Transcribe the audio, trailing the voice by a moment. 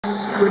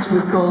which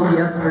was called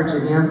Yes,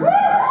 Virginia.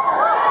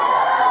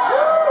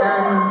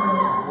 And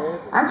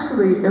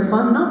actually, if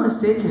I'm not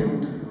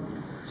mistaken,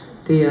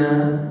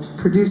 the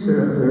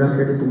producer of the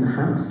record is in the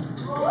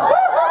house.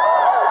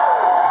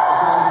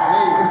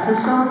 Mr.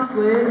 Sean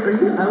Slade, are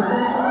you out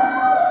there somewhere?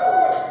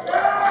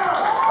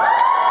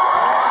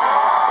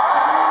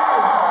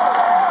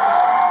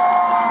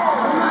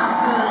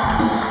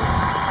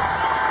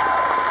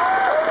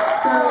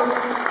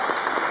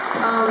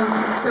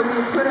 So we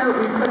put out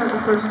the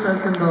first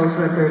Dresden Dolls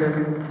record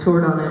and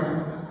toured on it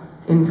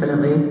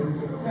infinitely.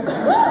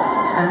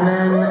 And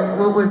then,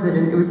 what was it?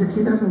 It was in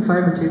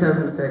 2005 or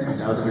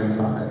 2006?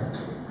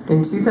 2005.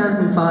 In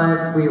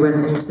 2005, we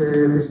went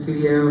into the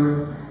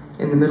studio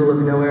in the middle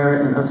of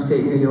nowhere in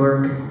upstate New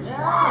York.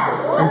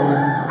 And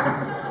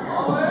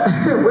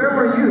where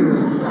were you?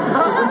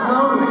 It was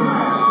lonely.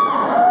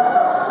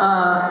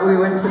 We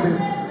went to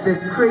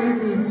this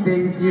crazy,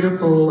 big,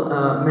 beautiful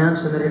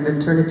mansion that had been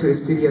turned into a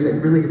studio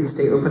that really didn't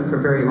stay open for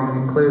very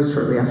long. It closed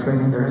shortly after we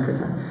made the record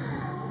there.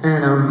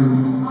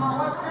 And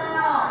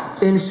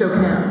in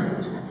Chopin,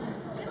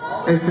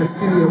 there's this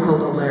studio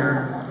called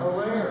Olaire.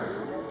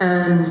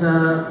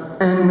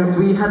 And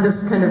we had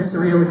this kind of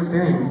surreal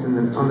experience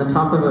on the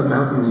top of a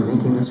mountain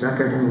making this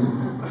record,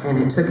 and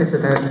it took us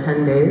about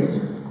 10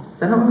 days. Is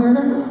that how long we were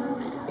there?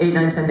 8,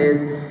 9, 10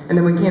 days. And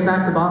then we came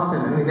back to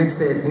Boston and we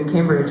mixed it in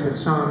Cambridge with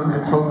Sean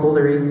and Paul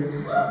Coldery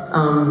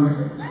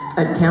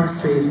at Camp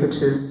Street,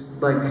 which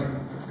is like,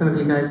 some of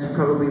you guys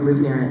probably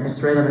live near it.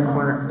 It's right on the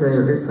corner,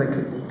 it's like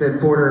the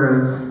border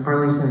of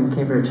Arlington and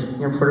Cambridge,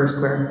 near Porter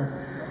Square.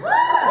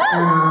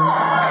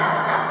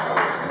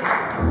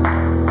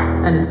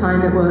 And a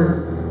time it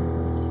was.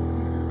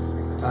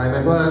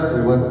 It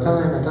was a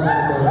time it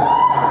was.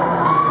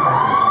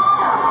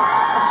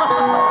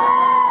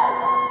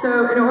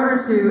 So in order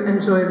to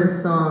enjoy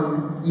this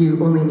song,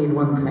 you only need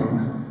one thing.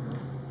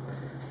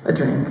 A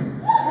drink.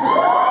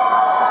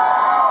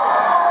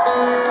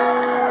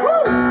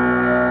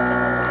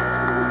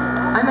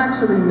 I'm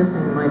actually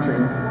missing my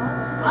drink.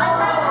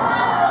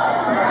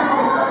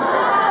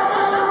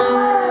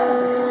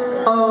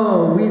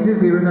 Oh,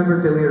 we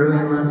remembered Billy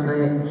Ruane last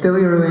night.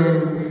 Billy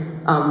Ruane,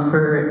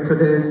 for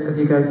those of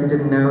you guys who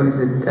didn't know, is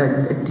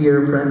a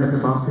dear friend of the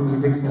Boston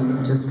music scene.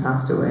 He just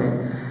passed away.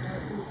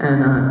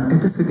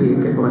 And this would be a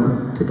good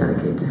one to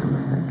dedicate to him,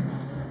 I think.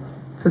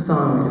 The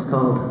song is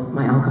called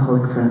My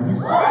Alcoholic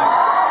Friends.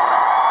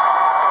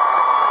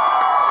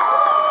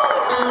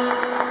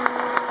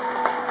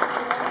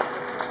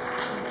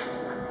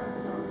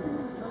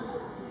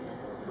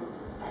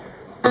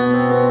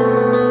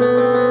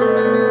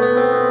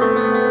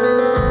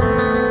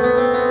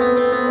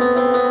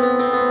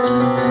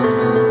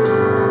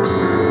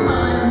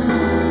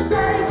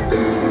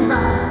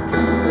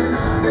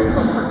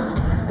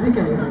 I think I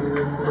need any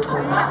lyrics for this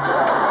one.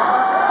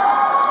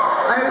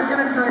 I was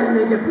gonna try and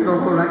make it through the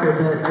whole record,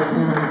 but I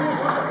can't.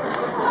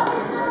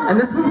 And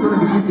this one's one of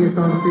the easiest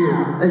songs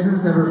too. I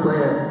just never play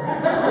it.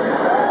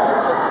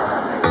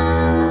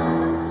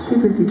 Too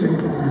busy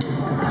drinking and having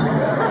a good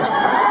time.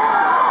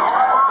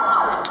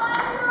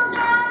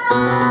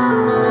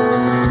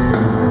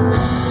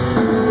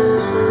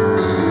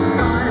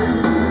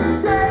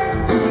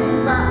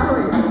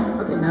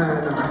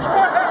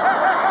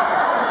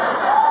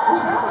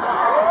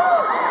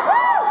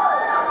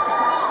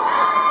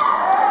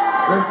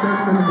 Let's start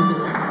from the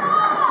beginning.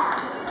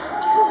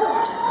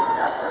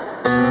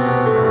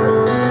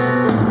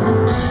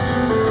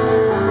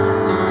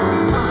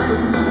 I'm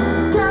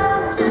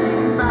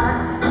counting back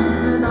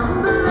the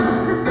number of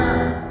the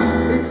steps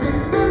it took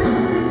for me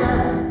to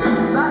get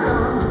back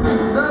on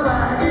the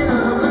wagon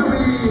of the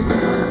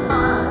weekend. I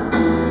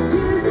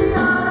use the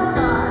auto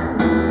time,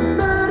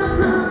 but to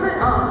prove that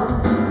I'll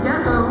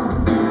get home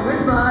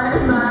with my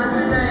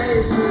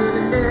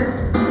imagination if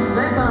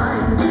they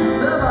find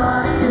the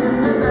body in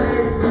the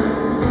basement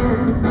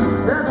in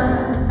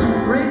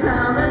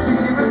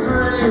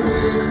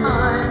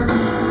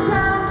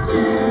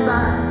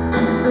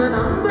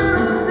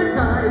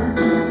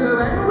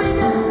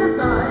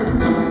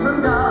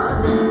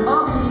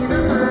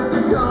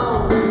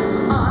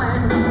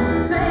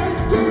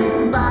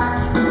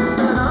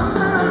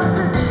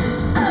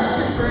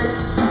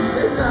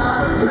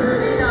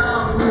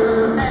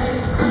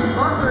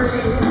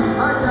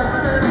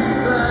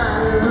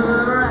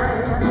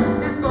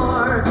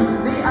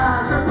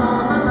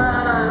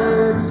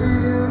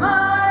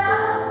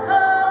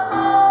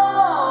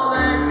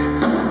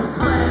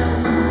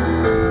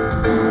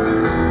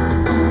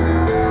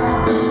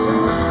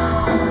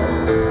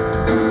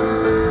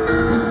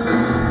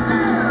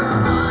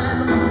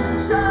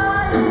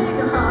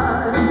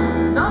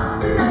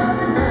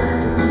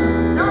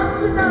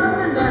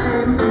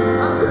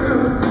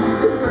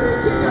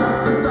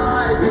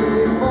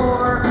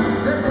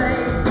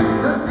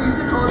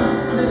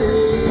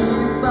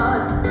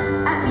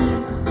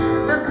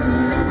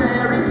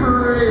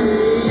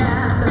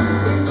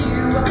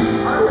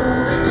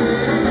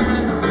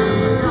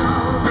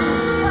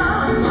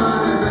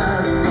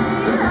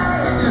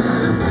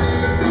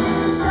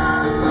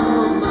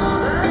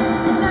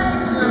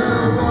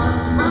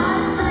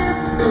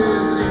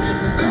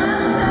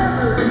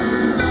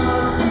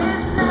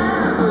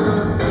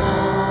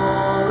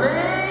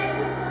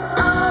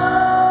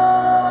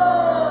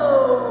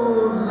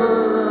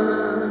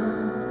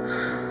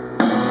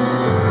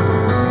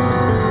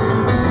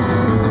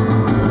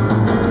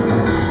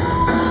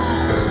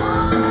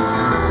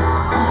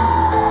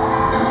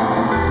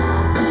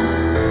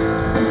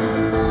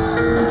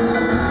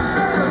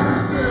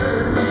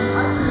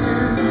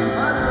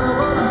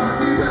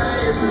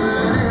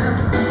burning.